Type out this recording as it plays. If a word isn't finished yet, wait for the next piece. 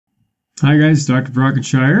Hi guys, Dr.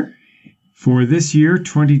 Brockenshire. For this year,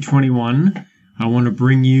 2021, I want to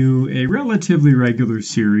bring you a relatively regular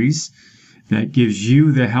series that gives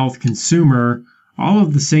you, the health consumer, all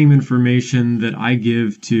of the same information that I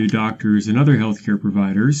give to doctors and other healthcare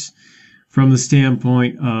providers from the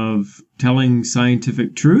standpoint of telling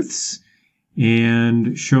scientific truths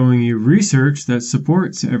and showing you research that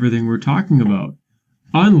supports everything we're talking about.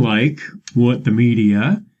 Unlike what the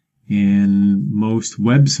media and most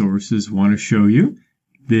web sources want to show you,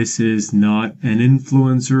 this is not an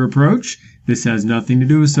influencer approach. This has nothing to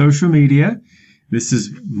do with social media. This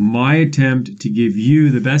is my attempt to give you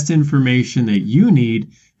the best information that you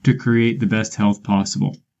need to create the best health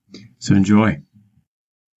possible. So enjoy.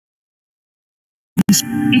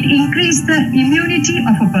 It increases the immunity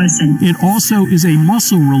of a person. It also is a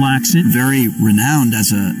muscle relaxant. Very renowned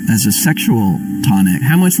as a sexual tonic.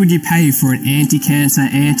 How much would you pay for an anti-cancer,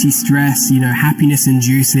 anti-stress,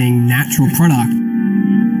 happiness-inducing natural product?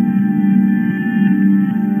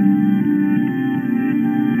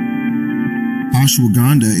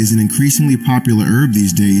 Ashwaganda is an increasingly popular herb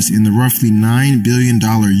these days in the roughly $9 billion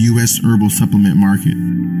U.S. herbal supplement market.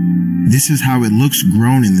 This is how it looks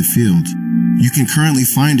grown in the field. You can currently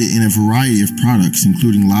find it in a variety of products,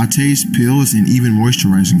 including lattes, pills, and even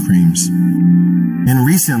moisturizing creams. And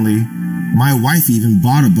recently, my wife even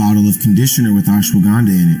bought a bottle of conditioner with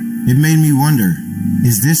ashwagandha in it. It made me wonder,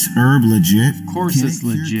 is this herb legit? Of course it's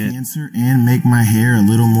legit. Can it cure cancer and make my hair a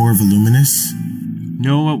little more voluminous?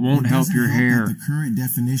 No, it won't help your hair. The current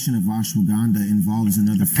definition of ashwagandha involves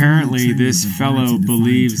another. Apparently, this fellow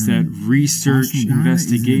believes that research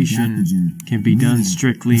investigation can be done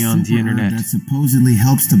strictly on the internet. That supposedly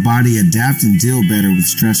helps the body adapt and deal better with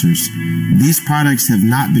stressors. These products have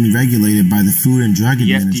not been regulated by the Food and Drug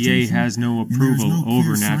Administration. The FDA has no approval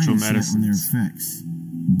over natural medicines.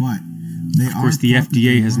 But of course, the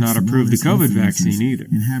FDA has not approved the COVID vaccine either.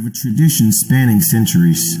 And have a tradition spanning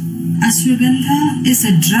centuries. Ashwagandha is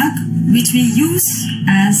a drug which we use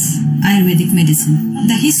as Ayurvedic medicine.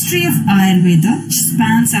 The history of Ayurveda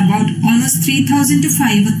spans about almost 3,000 to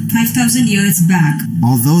 5,000 years back.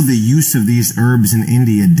 Although the use of these herbs in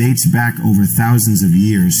India dates back over thousands of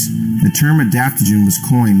years, the term adaptogen was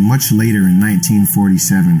coined much later in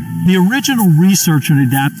 1947. The original research on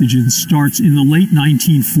adaptogens starts in the late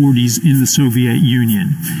 1940s in the Soviet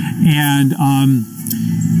Union. And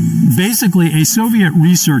basically, a Soviet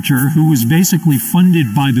researcher who was basically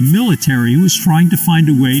funded by the military was trying to find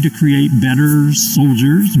a way to create better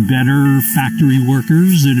soldiers, better factory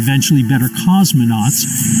workers, and eventually better cosmonauts.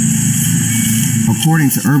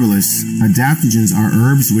 According to herbalists, adaptogens are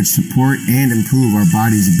herbs which support and improve our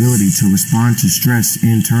body's ability to respond to stress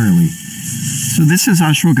internally. So this is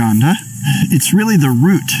ashwagandha. It's really the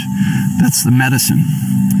root that's the medicine.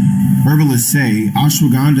 Herbalists say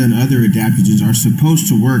ashwagandha and other adaptogens are supposed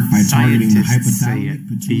to work by targeting the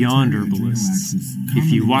hypothalamic, beyond herbalists. If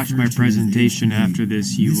you watch my presentation after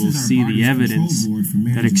this, you will see the evidence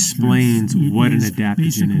that explains what an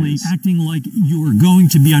adaptogen is. Acting like you're going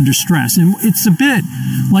to be under stress. And it's a bit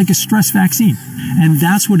like a stress vaccine. And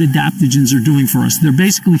that's what adaptogens are doing for us. They're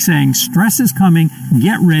basically saying stress is coming,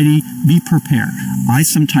 get ready, be prepared. I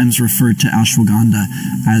sometimes refer to ashwagandha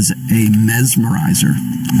as a mesmerizer,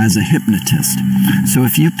 as a hypnotist. So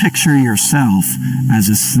if you picture yourself as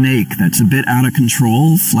a snake that's a bit out of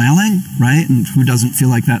control, flailing, right? And who doesn't feel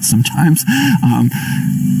like that sometimes?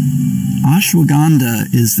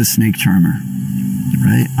 Ashwagandha is the snake charmer,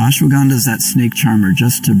 right? Ashwagandha is that snake charmer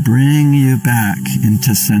just to bring you back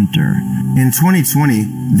into center. In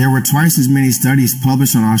 2020, there were twice as many studies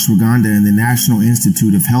published on ashwagandha in the National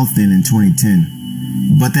Institute of Health than in 2010.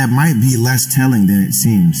 But that might be less telling than it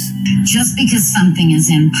seems. Just because something is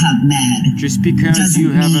in PubMed, just because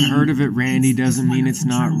you haven't heard of it, Randy, doesn't mean it's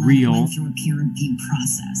not real.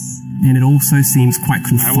 And it also seems quite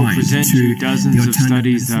confined. I will present you dozens of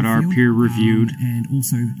studies that are peer-reviewed. And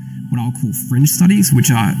also what I'll call fringe studies,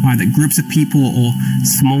 which are either groups of people or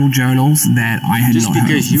small journals that I had just not heard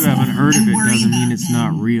of. Just because you haven't heard of it doesn't mean it's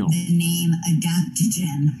not real. The name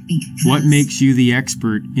adaptogen, what makes you the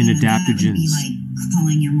expert in adaptogens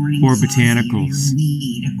or botanicals?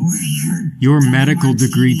 Your medical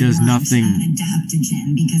degree does nothing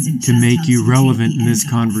to make you relevant in this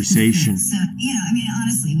conversation. So,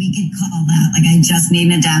 honestly, we could call that, I just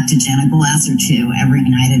need an adaptogen, a glass or two every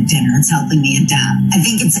night at dinner. It's helping me adapt. I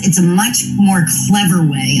think it's a much more clever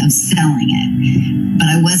way of selling it, but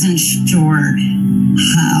I wasn't sure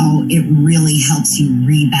how it really helps you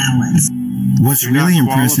rebalance. What's really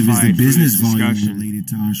impressive is the business volume related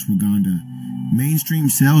to ashwagandha. Mainstream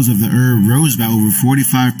sales of the herb rose by over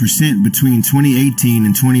 45% between 2018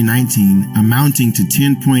 and 2019, amounting to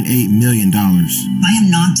 $10.8 million. I am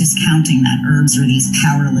not discounting that herbs are these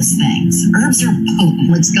powerless things. Herbs are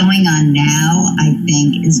potent. What's going on now, I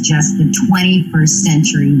think, is just the 21st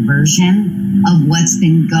century version of what's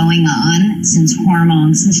been going on since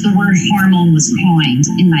the word hormone was coined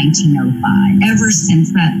in 1905. Ever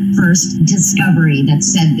since that first discovery that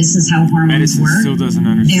said this is how hormones Medicine work, still doesn't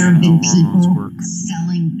understand there have been how hormones people work.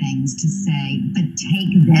 selling things to say, but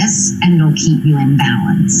take this and it'll keep you in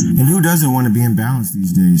balance. And who doesn't want to be in balance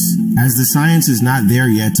these days? As the science is not there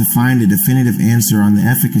yet to find a definitive answer on the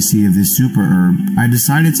efficacy of this super herb, I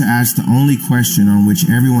decided to ask the only question on which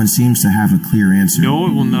everyone seems to have a clear answer. No,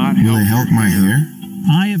 it will not help. Will it help my hair?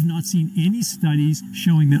 I have not seen any studies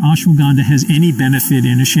showing that ashwagandha has any benefit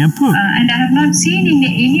in a shampoo. And I have not seen in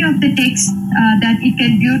any of the texts that it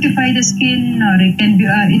can beautify the skin or it can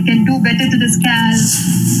do better to the scalp.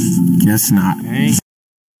 Guess not. Hey.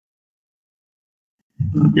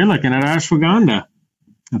 You're looking at ashwagandha.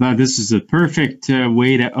 I thought this is a perfect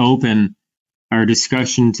way to open our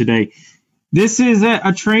discussion today. This is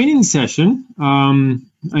a training session.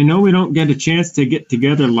 I know we don't get a chance to get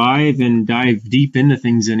together live and dive deep into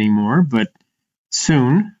things anymore, but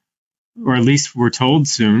soon, or at least we're told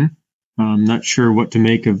soon. I'm not sure what to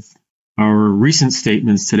make of our recent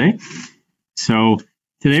statements today. So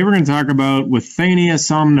today we're going to talk about Withania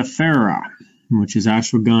somnifera, which is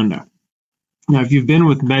ashwagandha. Now, if you've been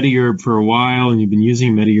with MediHerb for a while and you've been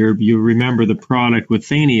using MediHerb, you'll remember the product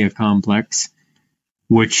Withania complex,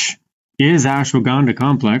 which is ashwagandha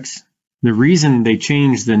complex. The reason they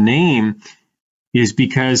changed the name is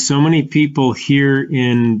because so many people here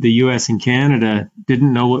in the US and Canada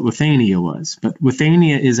didn't know what Withania was, but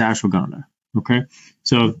Withania is ashwagandha, okay?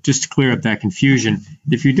 So just to clear up that confusion,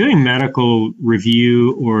 if you're doing medical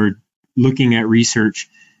review or looking at research,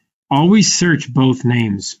 always search both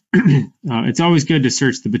names. It's always good to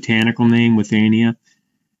search the botanical name, Withania.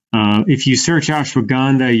 If you search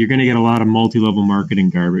ashwagandha, you're going to get a lot of multi-level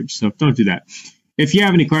marketing garbage, so don't do that. If you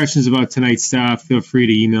have any questions about tonight's stuff, feel free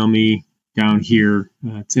to email me down here.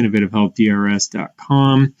 It's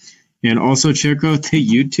innovativehealthdrs.com. And also check out the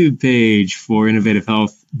YouTube page for Innovative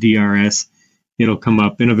Health DRS. It'll come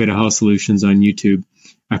up, Innovative Health Solutions on YouTube.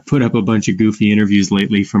 I've put up a bunch of goofy interviews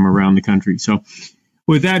lately from around the country. So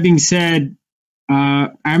with that being said,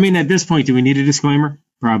 I mean, at this point, do we need a disclaimer?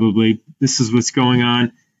 Probably. This is what's going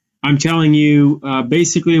on. I'm telling you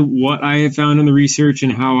basically what I have found in the research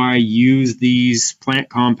and how I use these plant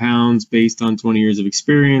compounds based on 20 years of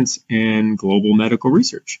experience and global medical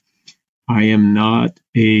research. I am not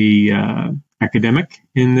a academic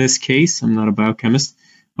in this case. I'm not a biochemist,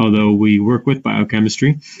 although we work with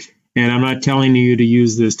biochemistry. And I'm not telling you to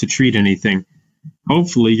use this to treat anything.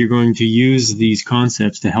 Hopefully, you're going to use these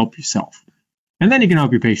concepts to help yourself. And then you can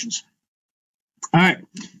help your patients. All right.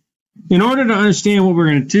 In order to understand what we're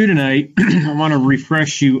going to do tonight, I want to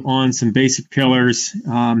refresh you on some basic pillars.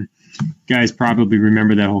 Guys probably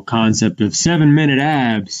remember that whole concept of 7-minute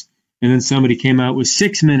abs. And then somebody came out with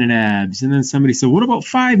 6-minute abs. And then somebody said, what about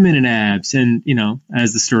 5-minute abs? And, you know,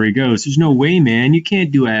 as the story goes, there's no way, man, you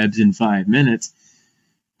can't do abs in 5 minutes.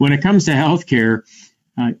 When it comes to healthcare,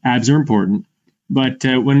 abs are important. But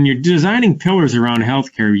when you're designing pillars around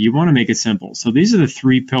healthcare, you want to make it simple. So these are the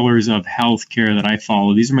 3 pillars of healthcare that I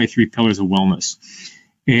follow. These are my 3 pillars of wellness.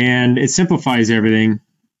 And it simplifies everything.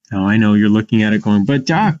 Now, I know you're looking at it going, but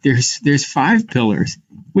doc, there's 5 pillars.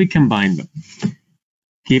 We combine them.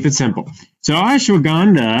 Keep it simple. So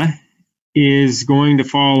ashwagandha is going to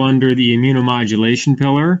fall under the immunomodulation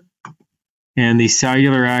pillar and the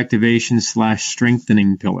cellular activation /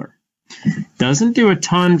 strengthening pillar. Doesn't do a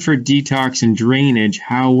ton for detox and drainage.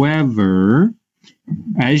 However,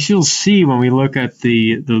 as you'll see when we look at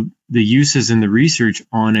the uses and the research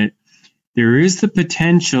on it, there is the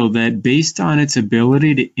potential that based on its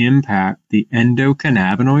ability to impact the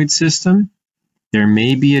endocannabinoid system, there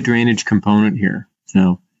may be a drainage component here.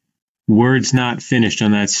 So, word's not finished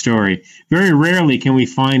on that story. Very rarely can we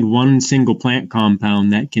find one single plant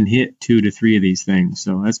compound that can hit 2 to 3 of these things.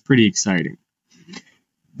 So that's pretty exciting.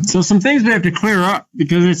 So some things we have to clear up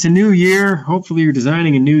because it's a new year. Hopefully you're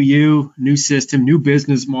designing a new you, new system, new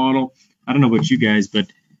business model. I don't know about you guys, but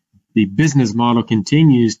the business model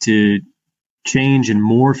continues to change and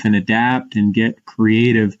morph and adapt and get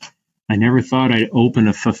creative. I never thought I'd open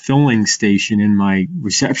a fulfilling station in my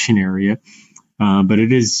reception area, but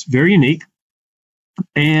it is very unique.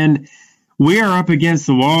 And we are up against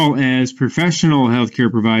the wall as professional healthcare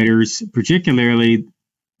providers, particularly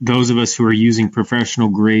those of us who are using professional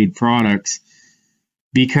grade products,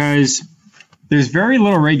 because there's very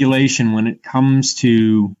little regulation when it comes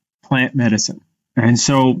to plant medicine. And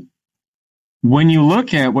so when you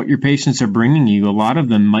look at what your patients are bringing you, a lot of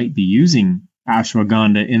them might be using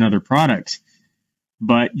ashwagandha in other products.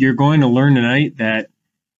 But you're going to learn tonight that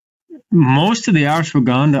most of the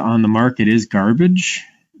ashwagandha on the market is garbage,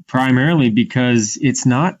 primarily because it's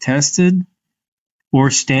not tested or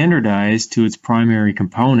standardized to its primary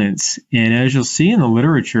components. And as you'll see in the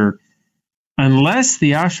literature, unless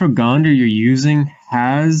the ashwagandha you're using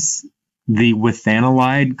has the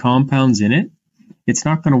withanolide compounds in it, it's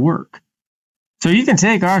not going to work. So you can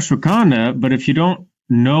take ashwagandha, but if you don't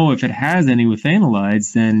know if it has any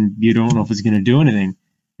withanolides, then you don't know if it's going to do anything.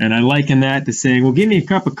 And I liken that to saying, well, give me a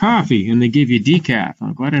cup of coffee, and they give you decaf. I'm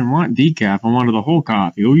like, I didn't want decaf. I wanted the whole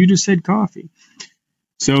coffee. Oh, you just said coffee.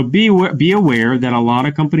 So be aware that a lot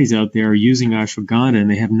of companies out there are using ashwagandha, and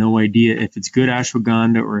they have no idea if it's good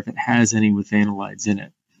ashwagandha or if it has any withanolides in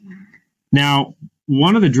it. Now,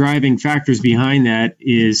 one of the driving factors behind that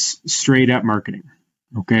is straight up marketing.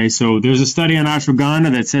 Okay, so there's a study on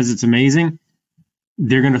ashwagandha that says it's amazing.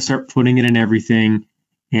 They're going to start putting it in everything.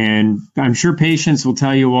 And I'm sure patients will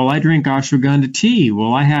tell you, well, I drink ashwagandha tea.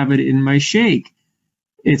 Well, I have it in my shake.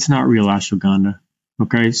 It's not real ashwagandha.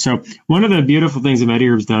 Okay, so one of the beautiful things that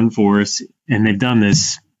MediHerb's done for us, and they've done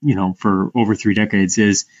this, for over 3 decades,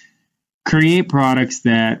 is create products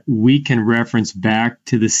that we can reference back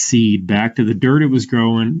to the seed, back to the dirt it was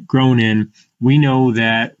grown in. We know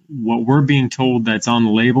that what we're being told that's on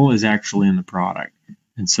the label is actually in the product.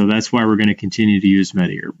 And so that's why we're going to continue to use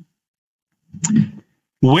MediHerb.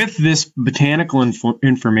 With this botanical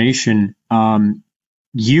information,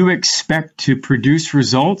 you expect to produce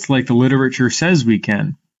results like the literature says we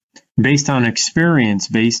can, based on experience,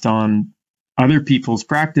 based on other people's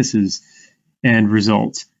practices and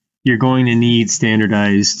results. You're going to need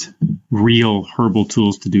standardized, real herbal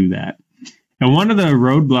tools to do that. And one of the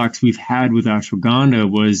roadblocks we've had with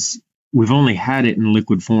ashwagandha was we've only had it in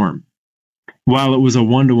liquid form. While it was a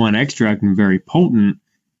 1-to-1 extract and very potent,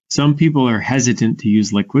 some people are hesitant to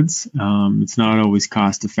use liquids. It's not always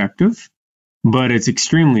cost effective, but it's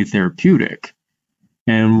extremely therapeutic.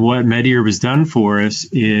 And what MediHerb has done for us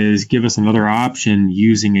is give us another option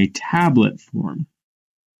using a tablet form.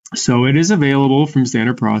 So it is available from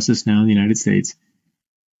Standard Process now in the United States.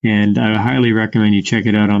 And I highly recommend you check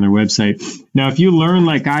it out on their website. Now, if you learn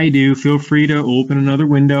like I do, feel free to open another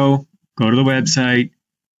window, go to the website,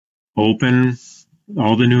 open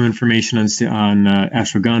all the new information on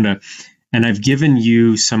ashwagandha. And I've given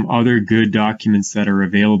you some other good documents that are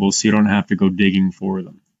available so you don't have to go digging for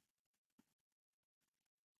them.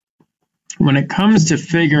 When it comes to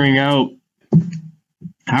figuring out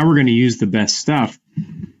how we're going to use the best stuff,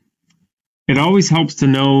 it always helps to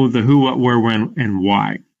know the who, what, where, when, and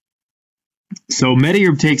why. So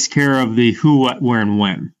MediHerb takes care of the who, what, where, and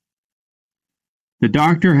when. The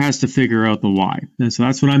doctor has to figure out the why. And so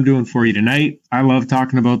that's what I'm doing for you tonight. I love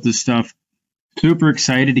talking about this stuff. Super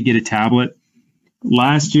excited to get a tablet.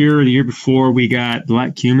 Last year or the year before, we got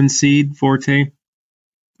black cumin seed forte.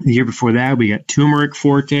 The year before that, we got turmeric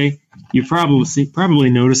forte. You're probably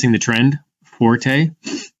noticing the trend, forte.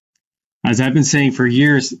 As I've been saying for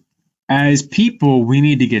years, as people, we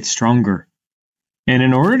need to get stronger. And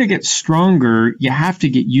in order to get stronger, you have to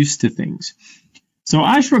get used to things. So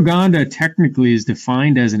ashwagandha technically is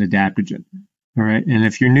defined as an adaptogen. All right. And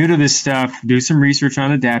if you're new to this stuff, do some research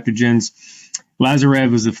on adaptogens.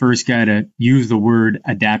 Lazarev was the first guy to use the word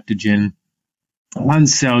adaptogen.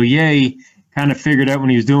 Lanselier kind of figured out when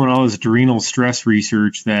he was doing all his adrenal stress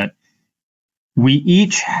research that we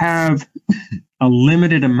each have a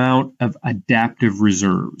limited amount of adaptive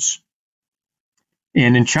reserves.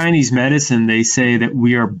 And in Chinese medicine, they say that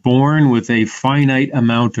we are born with a finite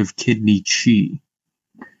amount of kidney qi.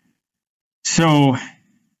 So,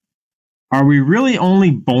 are we really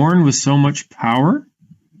only born with so much power?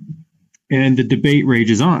 And the debate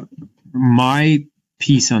rages on. My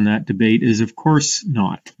piece on that debate is, of course,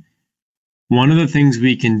 not. One of the things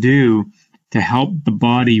we can do to help the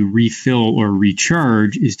body refill or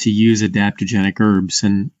recharge is to use adaptogenic herbs,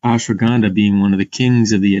 and ashwagandha being one of the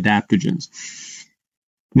kings of the adaptogens.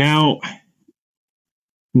 Now,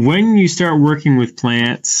 when you start working with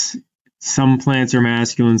plants, some plants are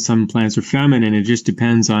masculine, some plants are feminine. It just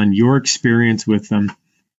depends on your experience with them.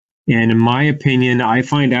 And in my opinion, I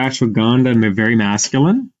find ashwagandha very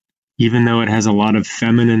masculine, even though it has a lot of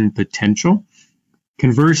feminine potential.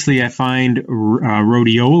 Conversely, I find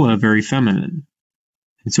rhodiola very feminine.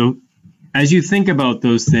 And so as you think about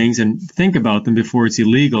those things, and think about them before it's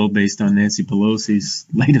illegal based on Nancy Pelosi's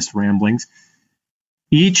latest ramblings,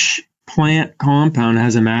 each plant compound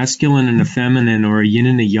has a masculine and a feminine, or a yin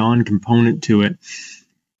and a yang component to it.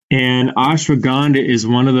 And ashwagandha is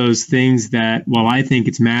one of those things that, while I think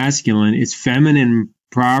it's masculine, its feminine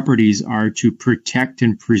properties are to protect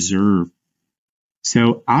and preserve.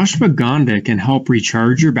 So ashwagandha can help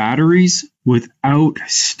recharge your batteries without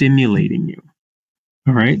stimulating you.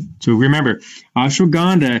 All right. So remember,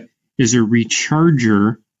 ashwagandha is a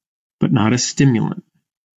recharger, but not a stimulant.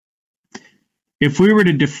 If we were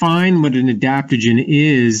to define what an adaptogen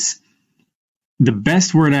is, the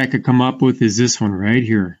best word I could come up with is this one right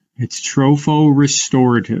here. It's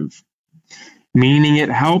tropho-restorative, meaning it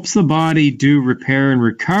helps the body do repair and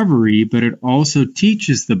recovery, but it also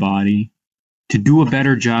teaches the body to do a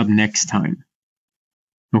better job next time.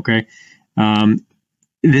 Okay?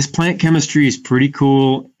 This plant chemistry is pretty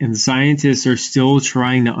cool, and scientists are still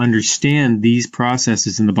trying to understand these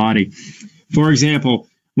processes in the body. For example,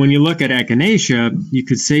 when you look at echinacea, you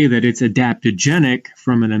could say that it's adaptogenic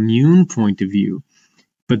from an immune point of view.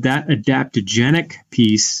 But that adaptogenic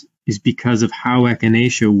piece is because of how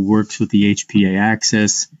echinacea works with the HPA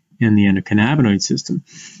axis and the endocannabinoid system.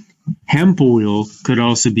 Hemp oil could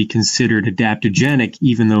also be considered adaptogenic,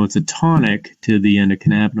 even though it's a tonic to the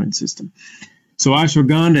endocannabinoid system. So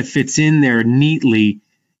ashwagandha fits in there neatly.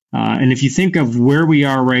 And if you think of where we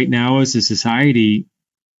are right now as a society,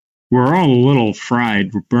 we're all a little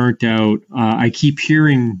fried, we're burnt out. I keep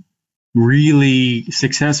hearing really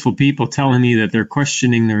successful people telling me that they're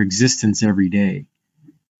questioning their existence every day,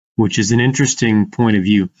 which is an interesting point of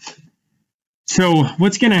view. So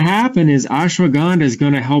what's going to happen is ashwagandha is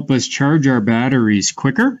going to help us charge our batteries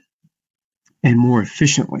quicker and more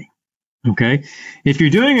efficiently. Okay, if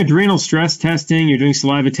you're doing adrenal stress testing, you're doing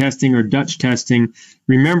saliva testing or Dutch testing,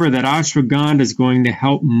 remember that ashwagandha is going to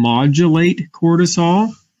help modulate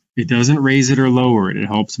cortisol. It doesn't raise it or lower it. It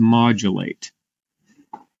helps modulate.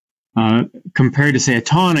 Compared to, say, a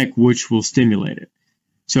tonic, which will stimulate it.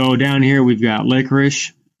 So down here we've got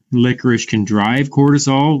licorice. Licorice can drive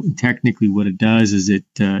cortisol. Technically what it does is it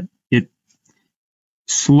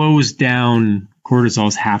slows down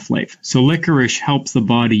cortisol's half-life. So licorice helps the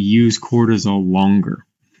body use cortisol longer.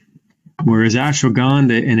 Whereas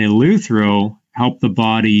ashwagandha and eleuthero help the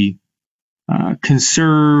body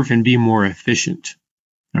conserve and be more efficient.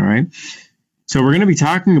 All right. So we're going to be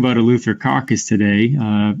talking about eleutherococcus today.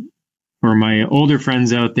 For my older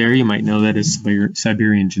friends out there, you might know that as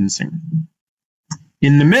Siberian ginseng.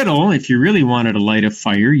 In the middle, if you really wanted to light a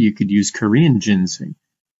fire, you could use Korean ginseng.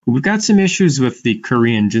 But we've got some issues with the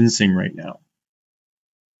Korean ginseng right now.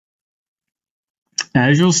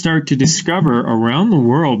 As you'll start to discover around the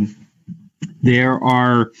world, there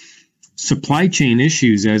are supply chain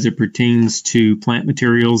issues as it pertains to plant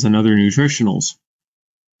materials and other nutritionals.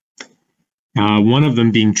 One of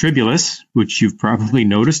them being tribulus, which you've probably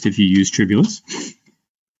noticed if you use tribulus.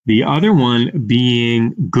 The other one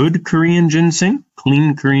being good Korean ginseng,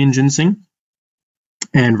 clean Korean ginseng,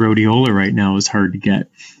 and rhodiola right now is hard to get.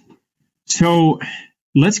 So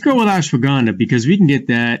let's go with ashwagandha because we can get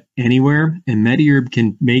that anywhere, and MediHerb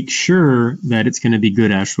can make sure that it's going to be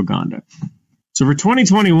good ashwagandha. So for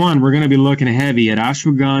 2021, we're going to be looking heavy at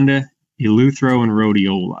ashwagandha, eleuthero, and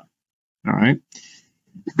rhodiola. All right.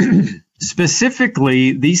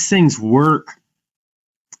 Specifically, these things work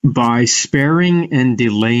by sparing and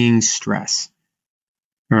delaying stress.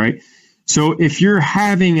 All right. So if you're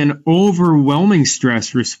having an overwhelming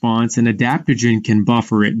stress response, an adaptogen can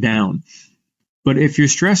buffer it down. But if your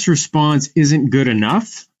stress response isn't good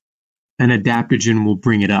enough, an adaptogen will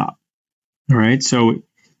bring it up. All right. So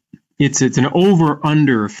it's an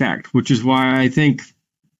over-under effect, which is why I think,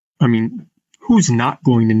 I mean, who's not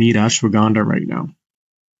going to need ashwagandha right now?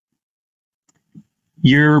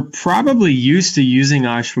 You're probably used to using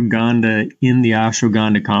ashwagandha in the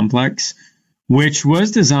ashwagandha complex, which was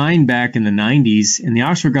designed back in the 90s. And the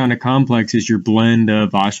ashwagandha complex is your blend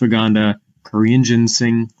of ashwagandha, Korean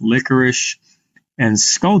ginseng, licorice, and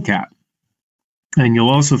skullcap. And you'll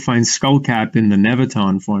also find skullcap in the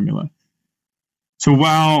Nevaton formula. So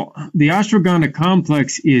while the ashwagandha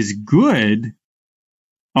complex is good,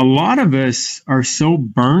 a lot of us are so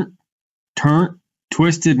burnt, turnt,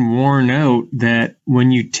 twisted and worn out that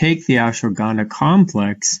when you take the ashwagandha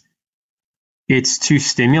complex, it's too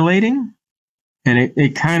stimulating and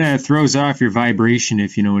it kind of throws off your vibration,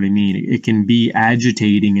 if you know what I mean. It can be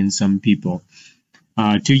agitating in some people.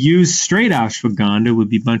 To use straight ashwagandha would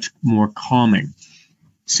be much more calming.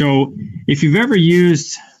 So if you've ever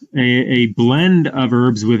used a blend of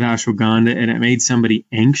herbs with ashwagandha and it made somebody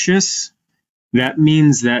anxious, that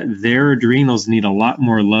means that their adrenals need a lot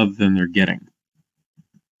more love than they're getting.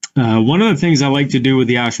 One of the things I like to do with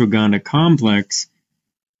the ashwagandha complex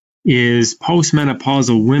is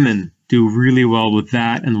postmenopausal women do really well with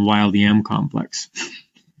that and the wild yam complex.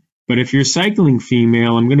 But if you're a cycling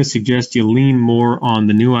female, I'm going to suggest you lean more on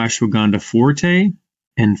the new ashwagandha forte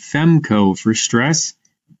and femco for stress.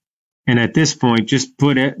 And at this point, just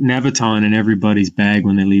put Nevaton in everybody's bag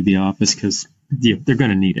when they leave the office, because they're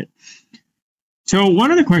going to need it. So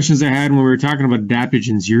one of the questions I had when we were talking about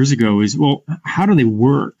adaptogens years ago is, well, how do they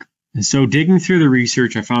work? And so digging through the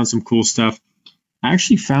research, I found some cool stuff. I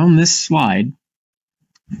actually found this slide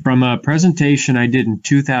from a presentation I did in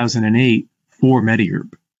 2008 for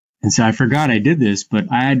MediHerb. And so I forgot I did this,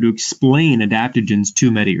 but I had to explain adaptogens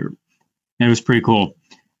to MediHerb. And it was pretty cool.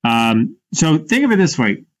 So think of it this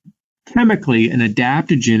way. Chemically, an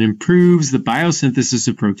adaptogen improves the biosynthesis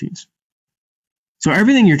of proteins. So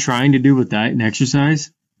everything you're trying to do with diet and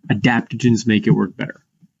exercise, adaptogens make it work better.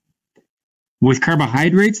 With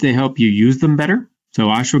carbohydrates, they help you use them better. So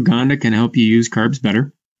ashwagandha can help you use carbs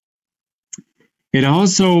better. It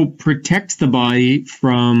also protects the body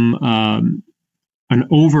from an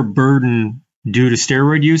overburden due to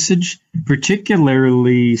steroid usage,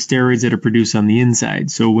 particularly steroids that are produced on the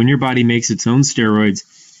inside. So when your body makes its own steroids,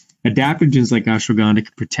 adaptogens like ashwagandha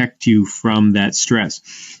can protect you from that stress.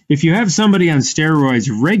 If you have somebody on steroids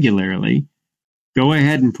regularly, go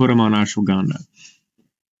ahead and put them on ashwagandha.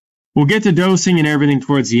 We'll get to dosing and everything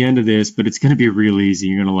towards the end of this, but it's going to be real easy.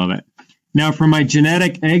 You're going to love it. Now, for my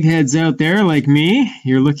genetic eggheads out there like me,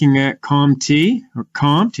 you're looking at COMT or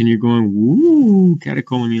COMT, and you're going, woo,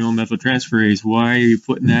 catecholaminomethyltransferase. Why are you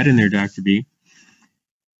putting that in there, Dr. B?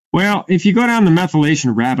 Well, if you go down the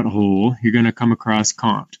methylation rabbit hole, you're going to come across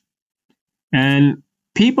COMT. And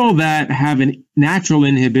people that have a natural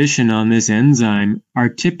inhibition on this enzyme are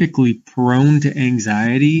typically prone to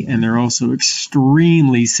anxiety, and they're also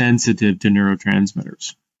extremely sensitive to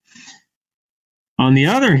neurotransmitters. On the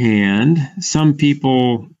other hand, some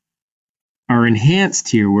people are enhanced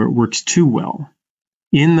here where it works too well.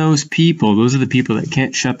 In those people, those are the people that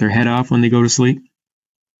can't shut their head off when they go to sleep.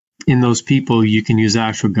 In those people, you can use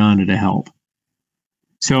ashwagandha to help.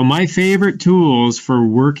 So my favorite tools for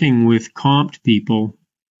working with COMT people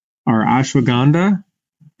are ashwagandha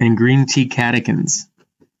and green tea catechins,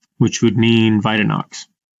 which would mean Vitanox.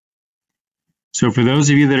 So for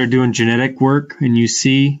those of you that are doing genetic work and you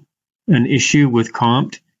see an issue with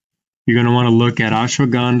COMT, you're going to want to look at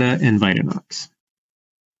ashwagandha and Vitanox.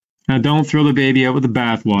 Now, don't throw the baby out with the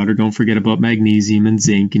bathwater. Don't forget about magnesium and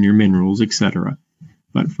zinc and your minerals, etc.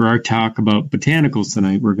 But for our talk about botanicals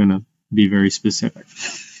tonight, we're going to be very specific.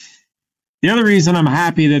 The other reason I'm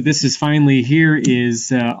happy that this is finally here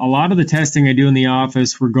is a lot of the testing I do in the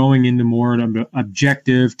office, we're going into more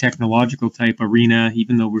objective, technological type arena.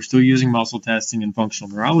 Even though we're still using muscle testing and functional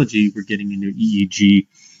neurology, we're getting into EEG,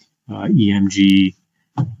 EMG,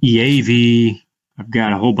 EAV. I've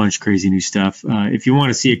got a whole bunch of crazy new stuff. If you want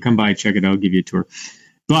to see it, come by, check it out, I'll give you a tour.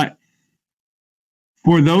 But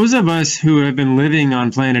for those of us who have been living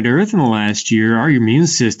on planet Earth in the last year, our immune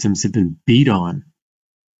systems have been beat on.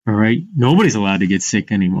 All right, nobody's allowed to get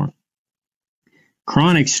sick anymore.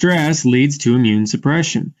 Chronic stress leads to immune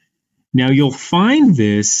suppression. Now, you'll find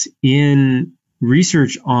this in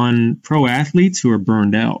research on pro athletes who are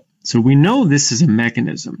burned out. So we know this is a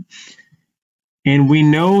mechanism. And we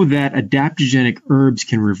know that adaptogenic herbs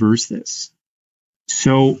can reverse this.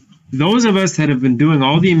 So those of us that have been doing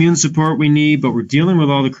all the immune support we need, but we're dealing with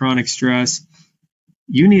all the chronic stress,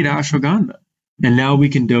 you need ashwagandha. And now we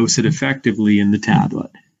can dose it effectively in the tablet.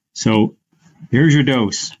 So here's your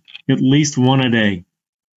dose, at least one a day.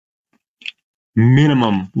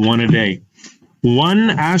 Minimum one a day. One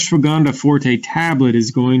ashwagandha forte tablet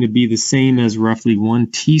is going to be the same as roughly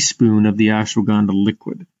 1 teaspoon of the ashwagandha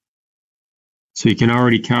liquid. So you can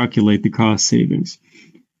already calculate the cost savings.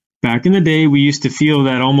 Back in the day, we used to feel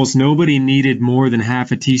that almost nobody needed more than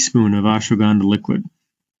half a teaspoon of ashwagandha liquid.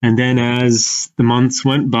 And then as the months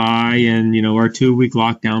went by and, our 2-week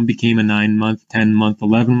lockdown became a 9-month, 10-month,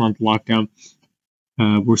 11-month lockdown,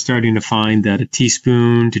 we're starting to find that a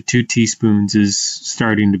teaspoon to 2 teaspoons is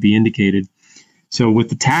starting to be indicated. So with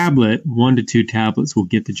the tablet, 1 to 2 tablets will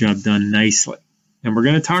get the job done nicely. And we're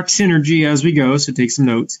going to talk synergy as we go, so take some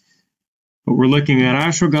notes. But we're looking at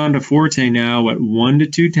ashwagandha forte now at 1 to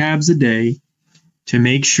 2 tabs a day to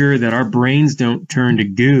make sure that our brains don't turn to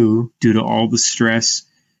goo due to all the stress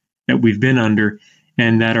that we've been under,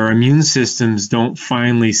 and that our immune systems don't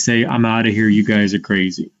finally say, I'm out of here, you guys are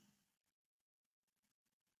crazy.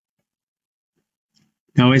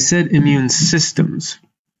 Now, I said immune systems.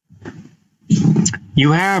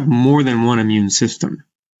 You have more than one immune system.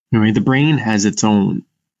 Right? The brain has its own.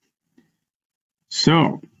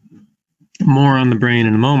 So, more on the brain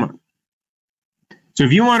in a moment. So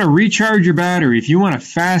if you want to recharge your battery, if you want a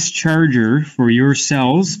fast charger for your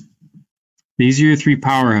cells, these are your three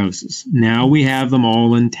powerhouses. Now we have them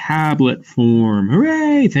all in tablet form.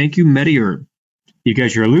 Hooray! Thank you, MediHerb. You've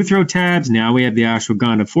got your Eleuthero tabs. Now we have the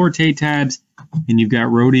Ashwagandha Forte tabs. And you've got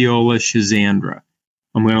Rhodiola Schizandra.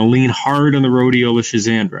 I'm going to lean hard on the Rhodiola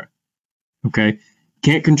Schizandra. Okay?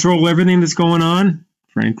 Can't control everything that's going on.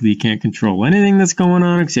 Frankly, you can't control anything that's going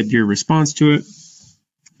on except your response to it.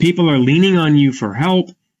 People are leaning on you for help.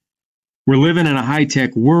 We're living in a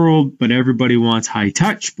high-tech world, but everybody wants high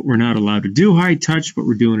touch, but we're not allowed to do high touch, but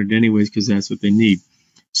we're doing it anyways because that's what they need.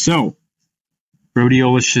 So,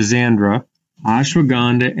 Rhodiola Schizandra,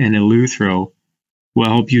 Ashwagandha, and Eleuthero will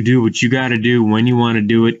help you do what you got to do when you want to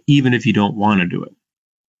do it, even if you don't want to do it.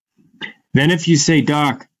 Then if you say,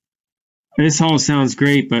 Doc, this all sounds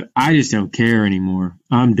great, but I just don't care anymore.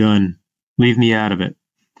 I'm done. Leave me out of it.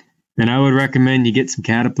 Then I would recommend you get some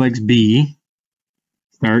Cataplex B.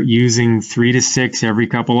 Start using 3 to 6 every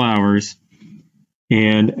couple hours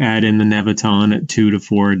and add in the Nevaton at 2 to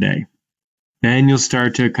 4 a day. Then you'll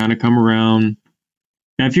start to kind of come around.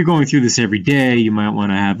 Now, if you're going through this every day, you might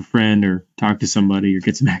want to have a friend or talk to somebody or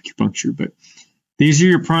get some acupuncture. But these are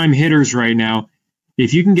your prime hitters right now.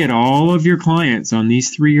 If you can get all of your clients on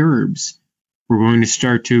these 3 herbs, we're going to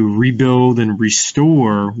start to rebuild and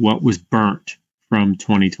restore what was burnt from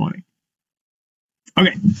 2020.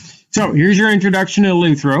 Okay, so here's your introduction to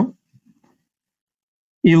Eleuthero.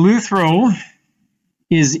 Eleuthero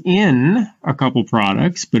is in a couple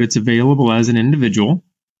products, but it's available as an individual.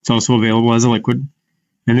 It's also available as a liquid,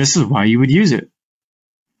 and this is why you would use it.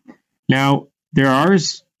 Now, there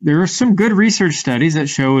are some good research studies that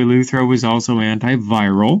show Eleuthero is also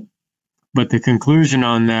antiviral, but the conclusion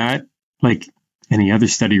on that, like any other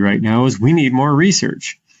study right now, is we need more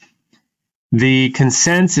research. The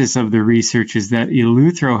consensus of the research is that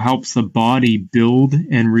Eleuthero helps the body build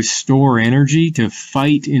and restore energy to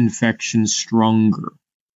fight infection stronger.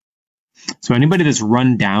 So anybody that's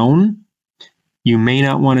run down, you may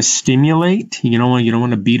not want to stimulate. You don't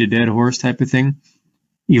want to beat a dead horse type of thing.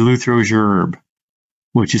 Eleuthero is your herb,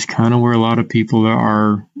 which is kind of where a lot of people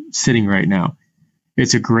are sitting right now.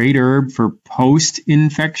 It's a great herb for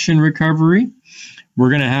post-infection recovery. We're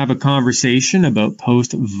going to have a conversation about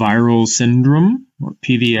post-viral syndrome, or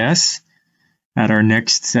PVS, at our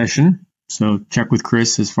next session. So check with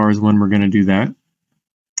Chris as far as when we're going to do that.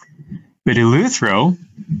 But Eleuthero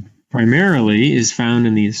primarily is found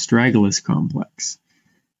in the astragalus complex.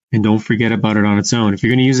 And don't forget about it on its own. If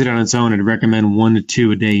you're going to use it on its own, I'd recommend 1 to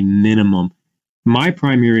 2 a day minimum. My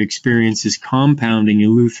primary experience is compounding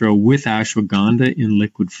Eleuthero with ashwagandha in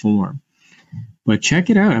liquid form. But check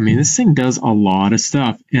it out. I mean, this thing does a lot of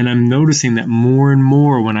stuff. And I'm noticing that more and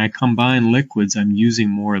more when I combine liquids, I'm using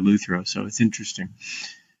more Eleuthero. So it's interesting.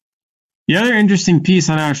 The other interesting piece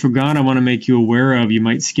on ashwagandha I want to make you aware of, you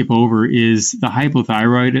might skip over, is the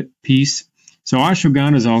hypothyroid piece. So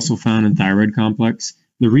ashwagandha is also found in thyroid complex.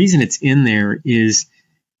 The reason it's in there is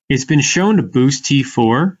it's been shown to boost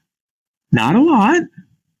T4. Not a lot,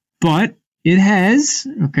 but it has,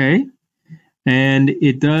 okay? And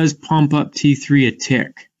it does pump up T3 a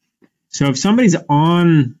tick. So if somebody's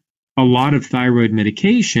on a lot of thyroid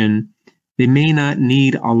medication, they may not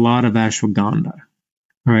need a lot of ashwagandha,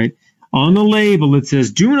 all right? On the label, it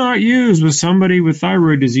says, do not use with somebody with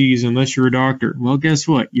thyroid disease unless you're a doctor. Well, guess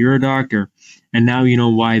what? You're a doctor, and now you know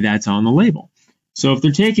why that's on the label. So if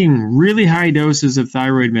they're taking really high doses of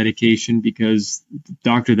thyroid medication because the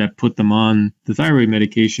doctor that put them on the thyroid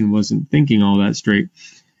medication wasn't thinking all that straight,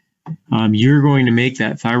 you're going to make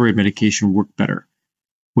that thyroid medication work better,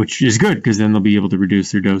 which is good because then they'll be able to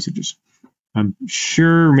reduce their dosages. I'm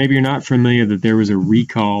sure maybe you're not familiar that there was a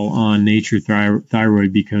recall on Nature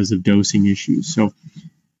Thyroid because of dosing issues. So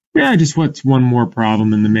yeah, just what's one more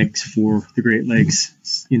problem in the mix for the Great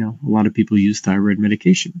Lakes. You know, a lot of people use thyroid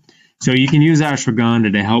medication. So you can use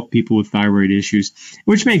ashwagandha to help people with thyroid issues,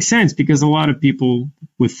 which makes sense because a lot of people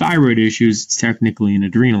with thyroid issues, it's technically an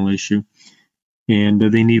adrenal issue, and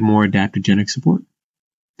they need more adaptogenic support.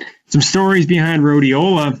 Some stories behind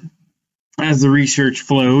rhodiola as the research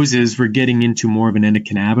flows is we're getting into more of an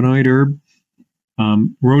endocannabinoid herb.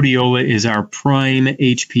 Rhodiola is our prime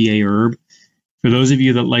HPA herb. For those of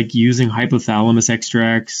you that like using hypothalamus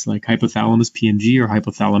extracts like hypothalamus PNG or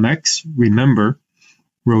hypothalamex, remember,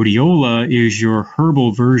 rhodiola is your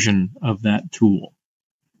herbal version of that tool.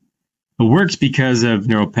 It works because of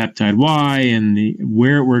neuropeptide Y, and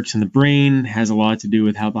where it works in the brain has a lot to do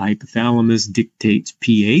with how the hypothalamus dictates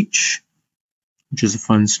pH, which is a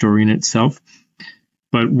fun story in itself.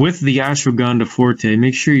 But with the ashwagandha forte,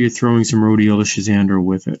 make sure you're throwing some rhodiola schizandra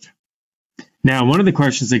with it. Now, one of the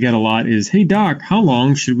questions I get a lot is, hey doc, how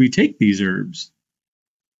long should we take these herbs?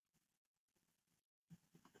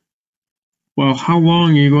 Well, how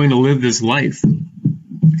long are you going to live this life?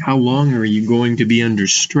 How long are you going to be under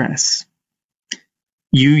stress?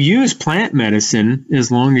 You use plant medicine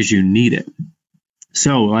as long as you need it.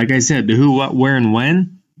 So, like I said, the who, what, where, and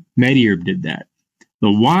when, MediHerb did that.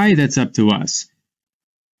 The why, that's up to us.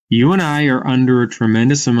 You and I are under a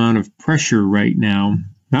tremendous amount of pressure right now,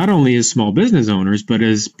 not only as small business owners, but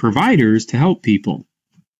as providers to help people.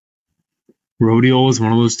 Rhodiola is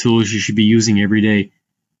one of those tools you should be using every day.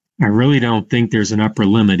 I really don't think there's an upper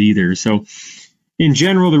limit either. So in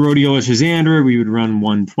general, the Rhodiola Schizandra, we would run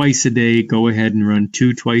 1 twice a day. Go ahead and run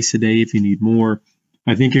 2 twice a day if you need more.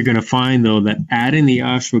 I think you're going to find, though, that adding the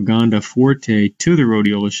ashwagandha forte to the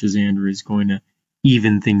Rhodiola Schizandra is going to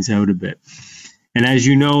even things out a bit. And as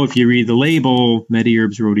you know, if you read the label,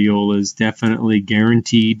 MediHerb's Rhodiola is definitely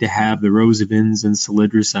guaranteed to have the rosavins and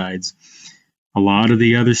salidrosides. A lot of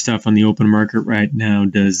the other stuff on the open market right now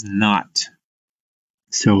does not.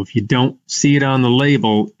 So if you don't see it on the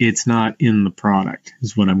label, it's not in the product,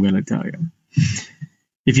 is what I'm going to tell you.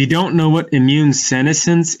 If you don't know what immune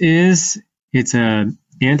senescence is, it's an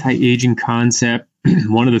anti-aging concept.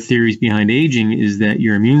 One of the theories behind aging is that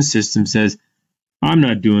your immune system says, I'm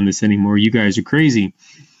not doing this anymore, you guys are crazy.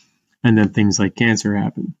 And then things like cancer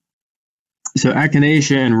happen. So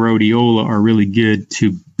echinacea and rhodiola are really good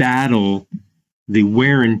to battle the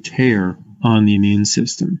wear and tear on the immune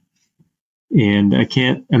system. And I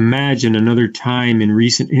can't imagine another time in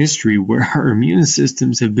recent history where our immune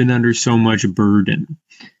systems have been under so much burden.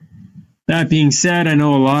 That being said, I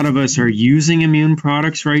know a lot of us are using immune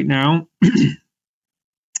products right now.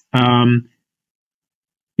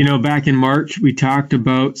 You know, back in March, we talked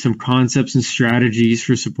about some concepts and strategies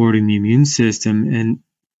for supporting the immune system. And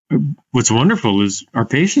what's wonderful is our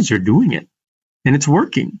patients are doing it, and it's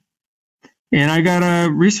working. And I got a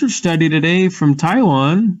research study today from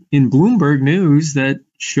Taiwan in Bloomberg News that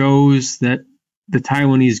shows that the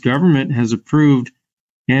Taiwanese government has approved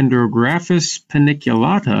Andrographis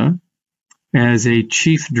paniculata as a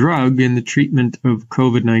chief drug in the treatment of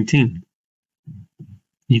COVID-19.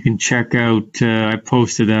 You can check out, I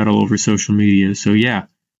posted that all over social media. So yeah,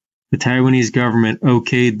 the Taiwanese government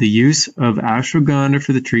okayed the use of ashwagandha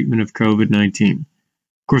for the treatment of COVID-19. Of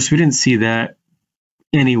course, we didn't see that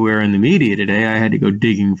anywhere in the media today. I had to go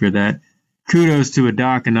digging for that. Kudos to a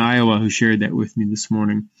doc in Iowa who shared that with me this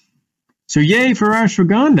morning. So yay for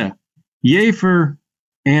ashwagandha. Yay for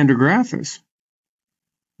andrographis.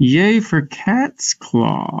 Yay for cat's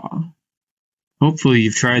claw. Hopefully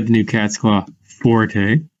you've tried the new cat's claw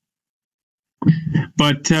forte.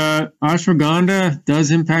 But ashwagandha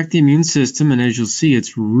does impact the immune system, and as you'll see,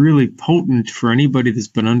 it's really potent for anybody that's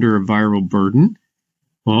been under a viral burden.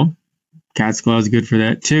 Well, cat's claw is good for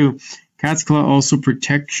that too. Cat's claw also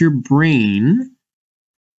protects your brain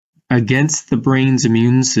against the brain's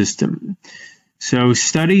immune system. So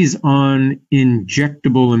studies on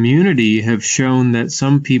injectable immunity have shown that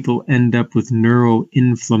some people end up with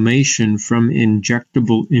neuroinflammation from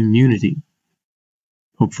injectable immunity.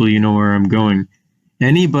 Hopefully you know where I'm going.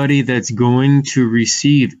 Anybody that's going to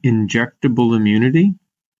receive injectable immunity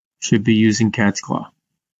should be using cat's claw.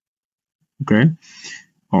 Okay?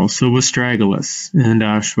 Also astragalus and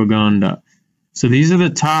ashwagandha. So these are the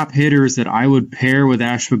top hitters that I would pair with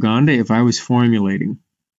ashwagandha if I was formulating.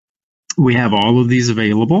 We have all of these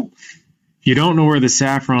available. If you don't know where the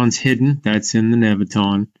saffron's hidden, that's in the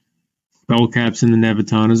Nevaton. Spellcap's in the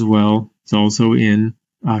Nevaton as well. It's also in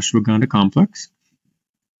ashwagandha complex.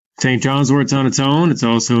 St. John's wort's on its own. It's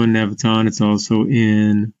also in Nevaton. It's also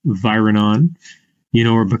in Viranon. You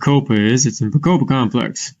know where Bacopa is. It's in Bacopa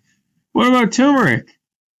complex. What about turmeric?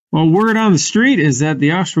 Well, word on the street is that the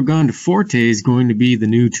ashwagandha forte is going to be the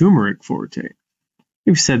new turmeric forte.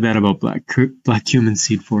 We've said that about black cumin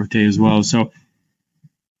seed forte as well. So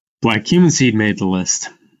black cumin seed made the list.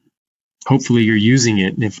 Hopefully you're using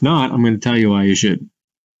it. And if not, I'm going to tell you why you should.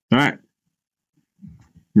 All right.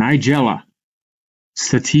 Nigella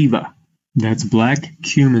sativa. That's black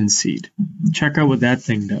cumin seed. Check out what that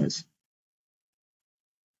thing does.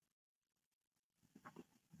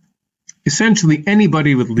 Essentially,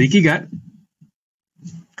 anybody with leaky gut,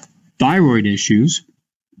 thyroid issues,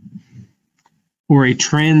 or a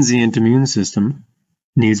transient immune system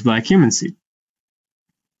needs black cumin seed.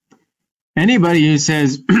 Anybody who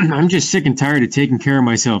says, I'm just sick and tired of taking care of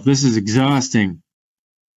myself, this is exhausting,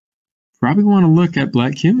 probably want to look at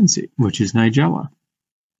black cumin seed, which is Nigella.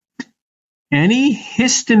 Any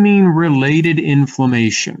histamine-related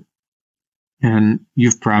inflammation, and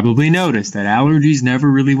you've probably noticed that allergies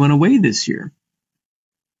never really went away this year.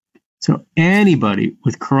 So anybody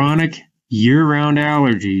with chronic year-round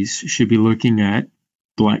allergies should be looking at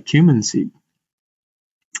black cumin seed.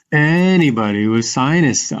 Anybody with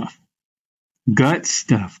sinus stuff, gut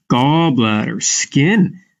stuff, gallbladder,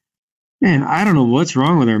 skin. Man, I don't know what's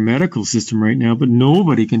wrong with our medical system right now, but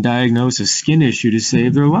nobody can diagnose a skin issue to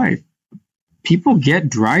save their life. People get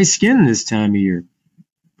dry skin this time of year.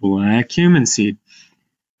 Black cumin seed.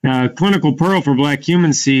 Now, a clinical pearl for black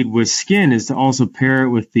cumin seed with skin is to also pair it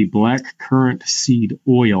with the black currant seed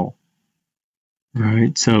oil. All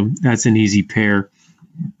right, so that's an easy pair.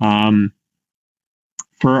 For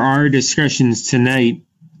our discussions tonight,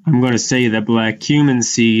 I'm going to say that black cumin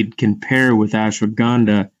seed can pair with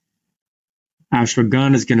ashwagandha.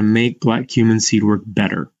 Ashwagandha is going to make black cumin seed work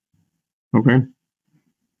better. Okay?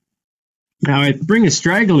 Now, I bring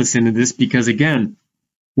astragalus into this because, again,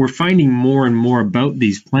 we're finding more and more about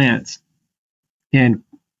these plants. And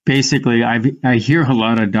basically, I hear a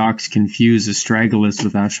lot of docs confuse astragalus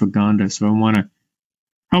with ashwagandha, so I want to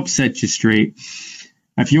help set you straight.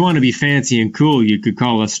 If you want to be fancy and cool, you could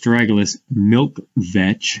call astragalus milk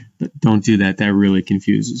vetch, but don't do that. That really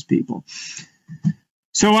confuses people.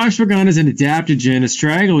 So ashwagandha is an adaptogen.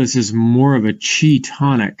 Astragalus is more of a chi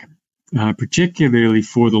tonic, particularly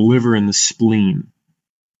for the liver and the spleen.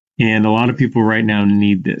 And a lot of people right now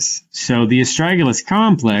need this. So the astragalus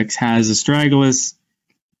complex has astragalus,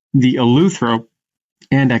 the eleuthero,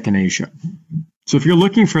 and echinacea. So if you're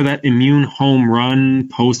looking for that immune home run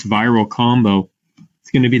post-viral combo,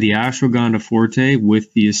 it's going to be the ashwagandha forte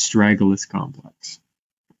with the astragalus complex.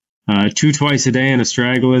 2 twice a day in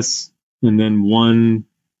astragalus, and then one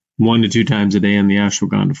to 2 times a day in the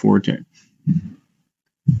ashwagandha forte.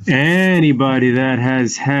 Anybody that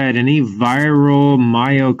has had any viral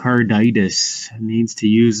myocarditis needs to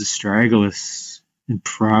use astragalus and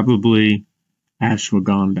probably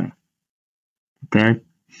ashwagandha. Okay?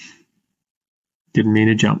 Didn't mean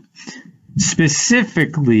to jump.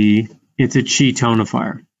 Specifically, it's a chi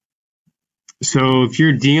tonifier. So if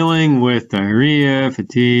you're dealing with diarrhea,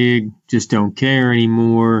 fatigue, just don't care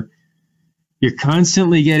anymore, you're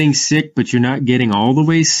constantly getting sick, but you're not getting all the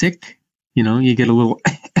way sick, you know, you get a little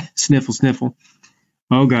sniffle.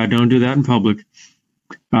 Oh God, don't do that in public.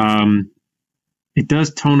 It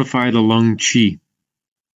does tonify the lung chi.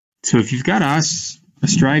 So if you've got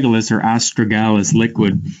astragalus or astragalus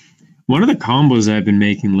liquid, one of the combos I've been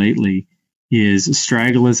making lately is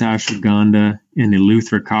astragalus, ashwagandha, and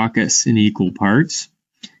eleutherococcus in equal parts.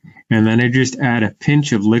 And then I just add a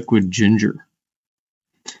pinch of liquid ginger.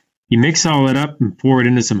 You mix all that up and pour it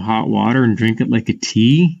into some hot water and drink it like a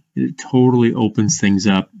tea. It totally opens things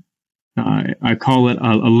up. I call it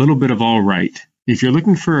a little bit of all right. If you're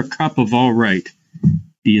looking for a cup of all right,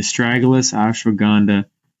 the astragalus, ashwagandha,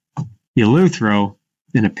 eleuthero,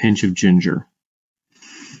 and a pinch of ginger.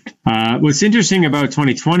 What's interesting about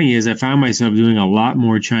 2020 is I found myself doing a lot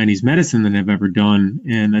more Chinese medicine than I've ever done,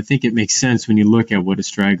 and I think it makes sense when you look at what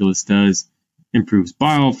astragalus does. Improves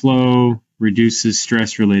bile flow, reduces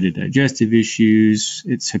stress-related digestive issues,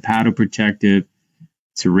 it's hepatoprotective,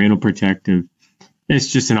 it's renal protective. It's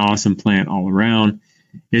just an awesome plant all around.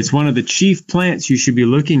 It's one of the chief plants you should be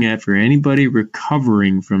looking at for anybody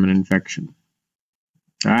recovering from an infection.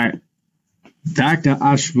 All right, back to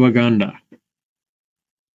ashwagandha.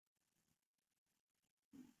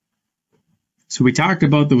 So we talked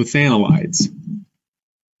about the withanolides.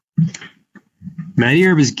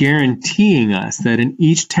 MediHerb is guaranteeing us that in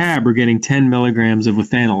each tab we're getting 10 milligrams of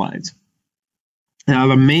withanolides. Now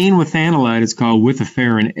the main withanolide is called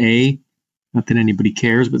withaferin A. Not that anybody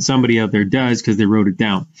cares, but somebody out there does because they wrote it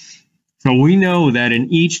down. So we know that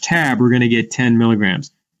in each tab we're going to get 10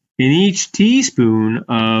 milligrams. In each teaspoon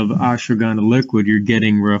of ashwagandha liquid, you're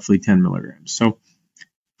getting roughly 10 milligrams. So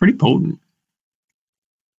pretty potent.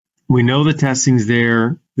 We know the testing's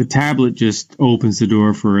there. The tablet just opens the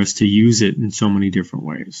door for us to use it in so many different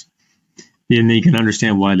ways. And then you can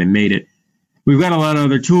understand why they made it. We've got a lot of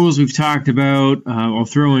other tools we've talked about. I'll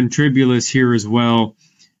throw in tribulus here as well.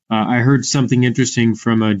 I heard something interesting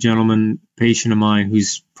from a gentleman, patient of mine,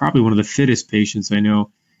 who's probably one of the fittest patients I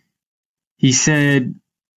know. He said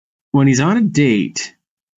when he's on a date,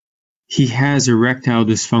 he has erectile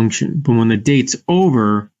dysfunction. But when the date's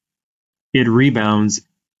over, it rebounds,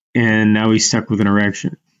 and now he's stuck with an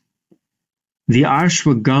erection. The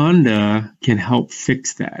ashwagandha can help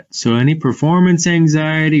fix that. So any performance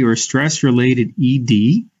anxiety or stress-related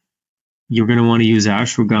ED, you're going to want to use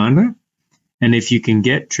ashwagandha. And if you can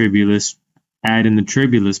get tribulus, add in the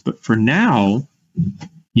tribulus. But for now,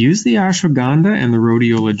 use the ashwagandha and the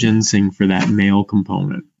rhodiola ginseng for that male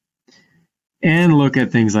component. And look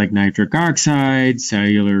at things like nitric oxide,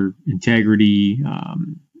 cellular integrity,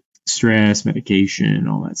 stress, medication,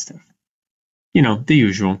 all that stuff. You know, the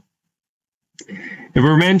usual. If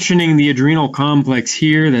we're mentioning the adrenal complex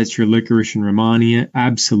here, that's your licorice and rhamania.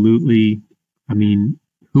 Absolutely. I mean,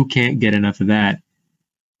 who can't get enough of that?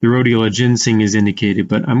 The rhodiola ginseng is indicated,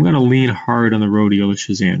 but I'm going to lean hard on the rhodiola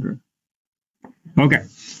schizandra. Okay.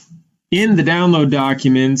 In the download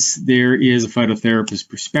documents, there is a phytotherapist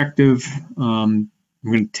perspective. I'm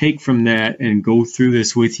going to take from that and go through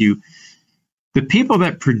this with you. The people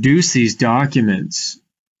that produce these documents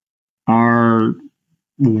are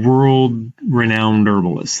world-renowned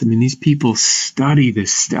herbalists. I mean, these people study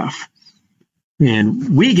this stuff.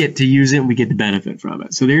 And we get to use it and we get to benefit from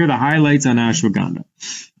it. So there are the highlights on ashwagandha.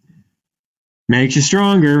 Makes you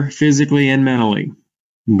stronger physically and mentally.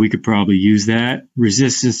 We could probably use that.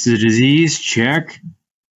 Resistance to disease, check.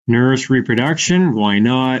 Nourish reproduction, why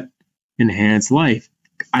not? Enhance life.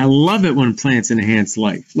 I love it when plants enhance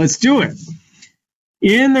life. Let's do it.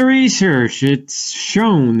 In the research, it's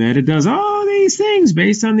shown that it does all these things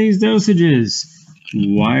based on these dosages.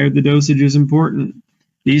 Why are the dosages important?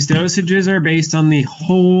 These dosages are based on the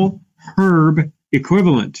whole herb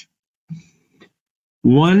equivalent.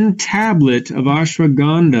 1 tablet of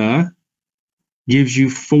ashwagandha gives you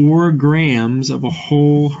 4 grams of a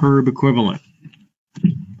whole herb equivalent.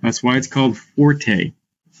 That's why it's called forte.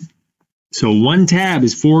 So 1 tab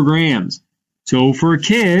is 4 grams. So for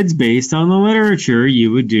kids, based on the literature,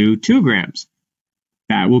 you would do 2 grams.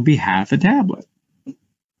 That will be half a tablet.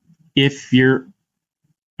 If you're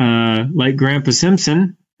like Grandpa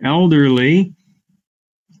Simpson, elderly,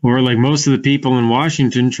 or like most of the people in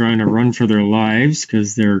Washington trying to run for their lives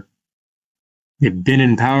because they've been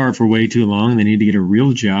in power for way too long, they need to get a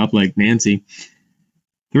real job like Nancy,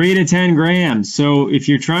 3 to 10 grams. So if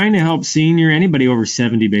you're trying to help senior, anybody over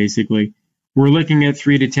 70 basically, we're looking at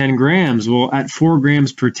 3 to 10 grams. Well, at 4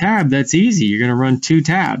 grams per tab, that's easy. You're going to run 2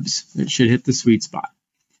 tabs. It should hit the sweet spot.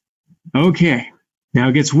 Okay, now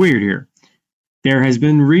it gets weird here. There has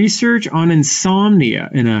been research on insomnia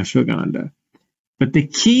in ashwagandha, but the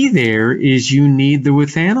key there is you need the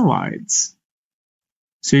withanolides.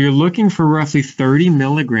 So you're looking for roughly 30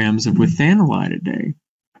 milligrams of withanolide a day.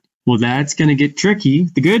 Well, that's going to get tricky.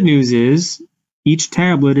 The good news is each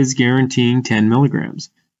tablet is guaranteeing 10 milligrams.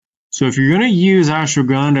 So if you're going to use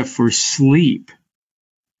ashwagandha for sleep,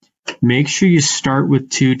 make sure you start with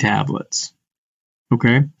 2 tablets.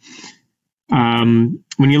 Okay?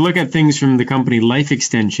 When you look at things from the company Life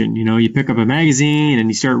Extension, you know, you pick up a magazine and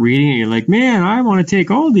you start reading it, you're like, man, I want to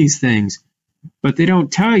take all these things. But they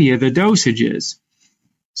don't tell you the dosages.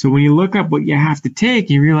 So when you look up what you have to take,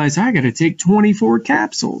 you realize, I got to take 24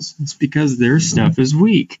 capsules. It's because their stuff is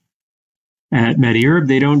weak. At MediHerb,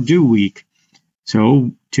 they don't do weak.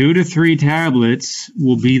 So 2 to 3 tablets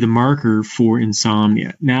will be the marker for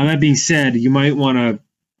insomnia. Now, that being said, you might want to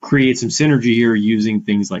create some synergy here using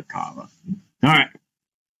things like kava. All right.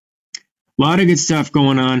 A lot of good stuff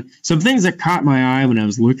going on. Some things that caught my eye when I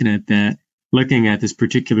was looking at this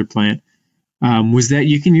particular plant, was that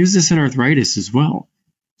you can use this in arthritis as well.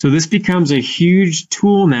 So this becomes a huge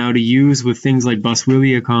tool now to use with things like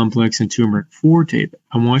Boswellia complex and turmeric forte.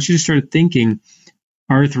 I want you to start thinking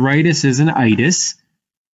arthritis is an itis.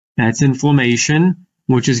 That's inflammation,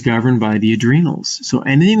 which is governed by the adrenals. So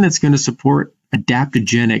anything that's going to support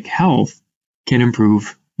adaptogenic health can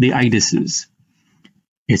improve the itises.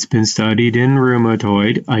 It's been studied in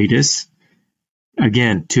rheumatoid itis.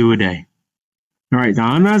 Again, 2 a day. All right, now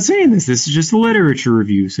I'm not saying this. This is just a literature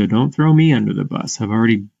review, so don't throw me under the bus. I've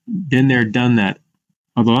already been there, done that.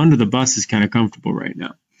 Although under the bus is kind of comfortable right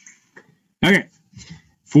now. Okay,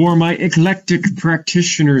 for my eclectic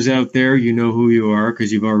practitioners out there, you know who you are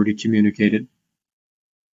because you've already communicated.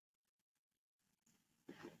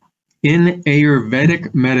 In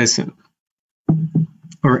Ayurvedic medicine,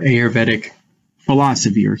 or Ayurvedic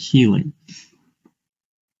philosophy or healing,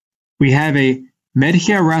 we have a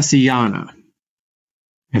Medhya Rasayana.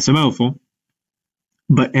 It's a mouthful.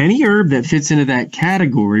 But any herb that fits into that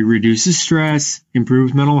category reduces stress,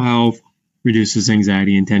 improves mental health, reduces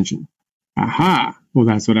anxiety and tension. Aha! Well,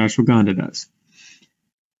 that's what ashwagandha does.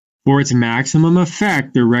 For its maximum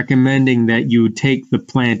effect, they're recommending that you take the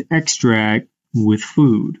plant extract with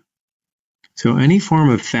food. So any form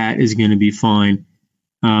of fat is going to be fine.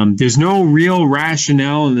 There's no real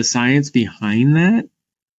rationale in the science behind that,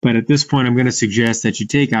 but at this point, I'm going to suggest that you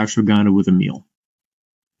take ashwagandha with a meal.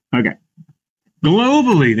 Okay.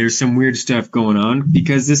 Globally, there's some weird stuff going on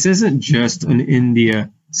because this isn't just an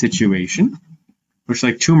India situation, which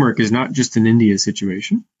like turmeric is not just an India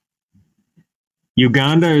situation.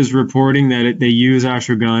 Uganda is reporting that they use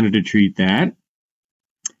ashwagandha to treat that.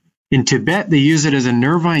 In Tibet, they use it as a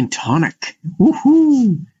nervine tonic.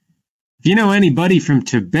 Woohoo! If you know anybody from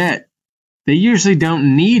Tibet, they usually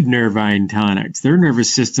don't need nervine tonics. Their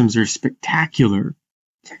nervous systems are spectacular.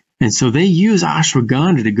 And so they use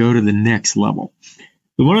ashwagandha to go to the next level.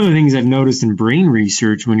 But one of the things I've noticed in brain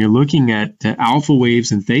research when you're looking at alpha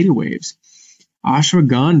waves and theta waves,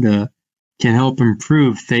 ashwagandha can help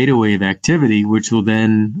improve theta wave activity, which will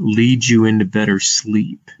then lead you into better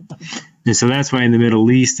sleep. And so that's why in the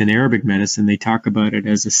Middle East and Arabic medicine, they talk about it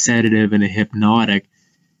as a sedative and a hypnotic,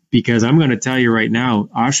 because I'm going to tell you right now,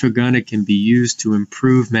 ashwagandha can be used to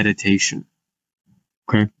improve meditation.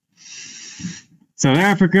 Okay. South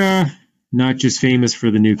Africa, not just famous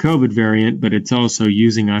for the new COVID variant, but it's also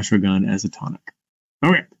using ashwagandha as a tonic.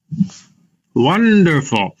 Okay.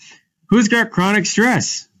 Wonderful. Who's got chronic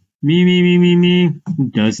stress? Me. Who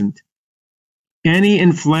doesn't? Any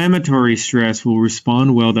inflammatory stress will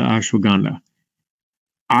respond well to ashwagandha.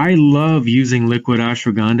 I love using liquid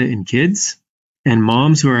ashwagandha in kids and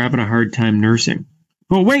moms who are having a hard time nursing.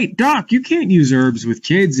 But wait, doc, you can't use herbs with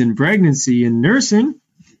kids in pregnancy and nursing.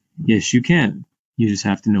 Yes, you can. You just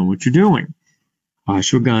have to know what you're doing.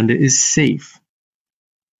 Ashwagandha is safe.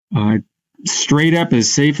 Straight up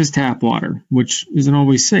as safe as tap water, which isn't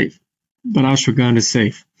always safe, but ashwagandha is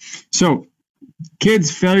safe. So, kids'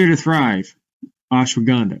 failure to thrive,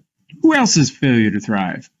 ashwagandha. Who else is failure to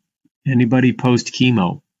thrive? Anybody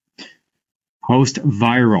post-chemo,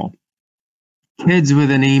 post-viral, kids with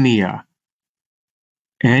anemia,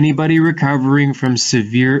 anybody recovering from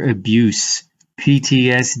severe abuse,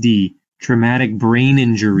 PTSD, traumatic brain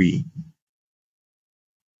injury.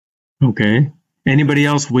 Okay. Anybody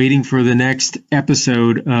else waiting for the next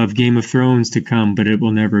episode of Game of Thrones to come, but it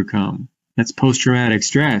will never come? That's post-traumatic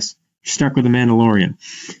stress. You're stuck with the Mandalorian,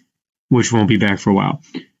 which won't be back for a while.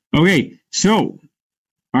 Okay, so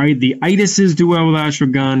all right, the itises do well with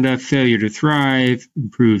ashwagandha, failure to thrive,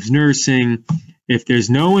 improves nursing. If there's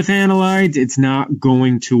no ethanolytes, it's not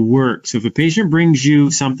going to work. So if a patient brings you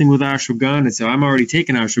something with ashwagandha and says, I'm already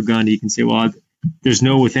taking ashwagandha, you can say, well, there's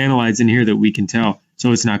no ethanolytes in here that we can tell,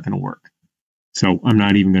 so it's not going to work. So I'm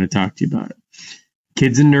not even going to talk to you about it.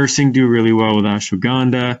 Kids in nursing do really well with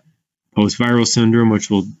ashwagandha. Post-viral syndrome, which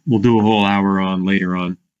we'll do a whole hour on later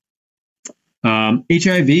on.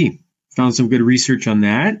 HIV, found some good research on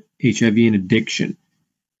that. HIV and addiction.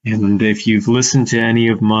 And if you've listened to any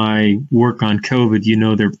of my work on COVID, you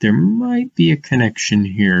know there might be a connection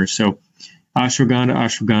here. So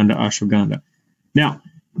ashwagandha. Now,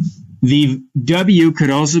 the W could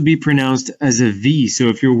also be pronounced as a V. So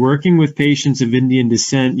if you're working with patients of Indian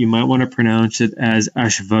descent, you might want to pronounce it as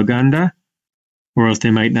ashwagandha, or else they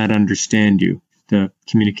might not understand you. The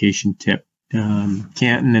communication tip.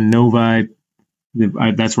 Canton and Novi,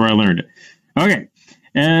 that's where I learned it. Okay,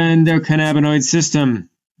 and the cannabinoid system.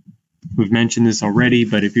 We've mentioned this already,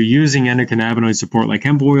 but if you're using endocannabinoid support like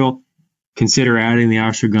hemp oil, consider adding the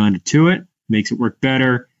ashwagandha to it. Makes it work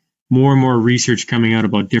better. More and more research coming out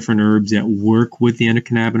about different herbs that work with the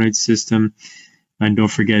endocannabinoid system. And don't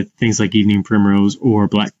forget things like evening primrose or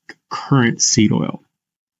black currant seed oil.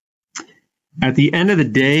 At the end of the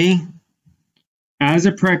day, as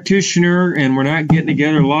a practitioner, and we're not getting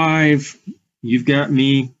together live, you've got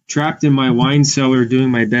me trapped in my wine cellar doing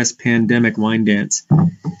my best pandemic wine dance.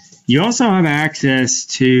 You also have access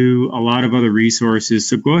to a lot of other resources,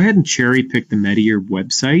 so go ahead and cherry pick the MediHerb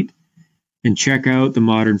website and check out the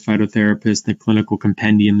Modern Phytotherapist, the clinical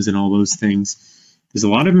compendiums, and all those things. There's a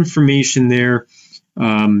lot of information there,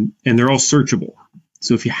 and they're all searchable.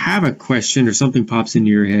 So if you have a question or something pops into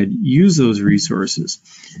your head, use those resources.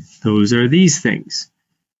 Those are these things.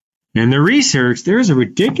 And the research, there's a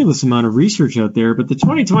ridiculous amount of research out there, but the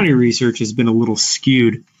 2020 research has been a little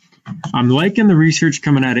skewed. I'm liking the research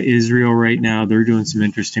coming out of Israel right now. They're doing some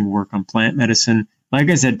interesting work on plant medicine.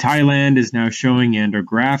 Like I said, Thailand is now showing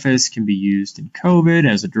andrographis can be used in COVID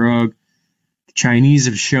as a drug. The Chinese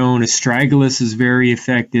have shown astragalus is very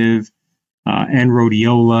effective, and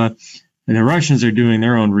rhodiola. And the Russians are doing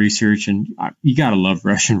their own research, and you got to love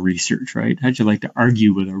Russian research, right? How'd you like to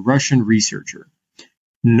argue with a Russian researcher?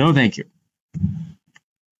 No, thank you.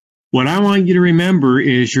 What I want you to remember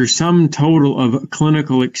is your sum total of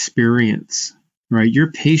clinical experience, right?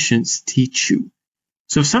 Your patients teach you.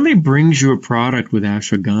 So if somebody brings you a product with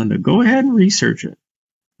ashwagandha, go ahead and research it.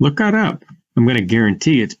 Look that up. I'm going to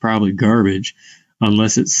guarantee it's probably garbage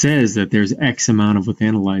unless it says that there's X amount of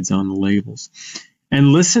ethanolytes on the labels.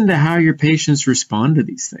 And listen to how your patients respond to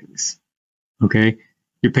these things, okay?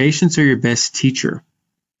 Your patients are your best teacher.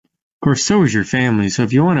 Of course, so is your family. So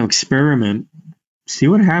if you want to experiment, see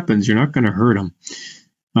what happens. You're not going to hurt them.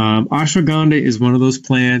 Ashwagandha is one of those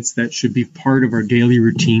plants that should be part of our daily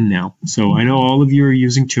routine now. So I know all of you are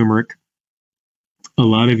using turmeric. A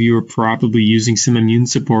lot of you are probably using some immune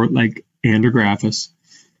support like andrographis,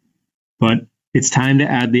 but it's time to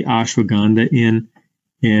add the ashwagandha in.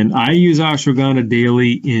 And I use ashwagandha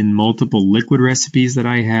daily in multiple liquid recipes that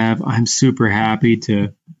I have. I'm super happy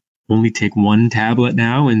to only take 1 tablet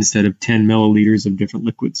now instead of 10 milliliters of different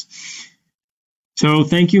liquids. So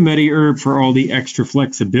thank you, MediHerb, for all the extra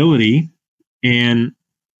flexibility. And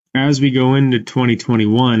as we go into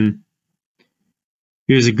 2021,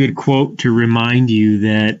 here's a good quote to remind you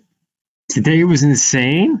that today was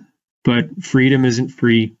insane, but freedom isn't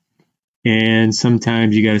free. And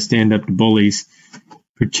sometimes you got to stand up to bullies,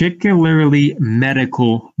 particularly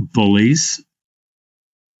medical bullies.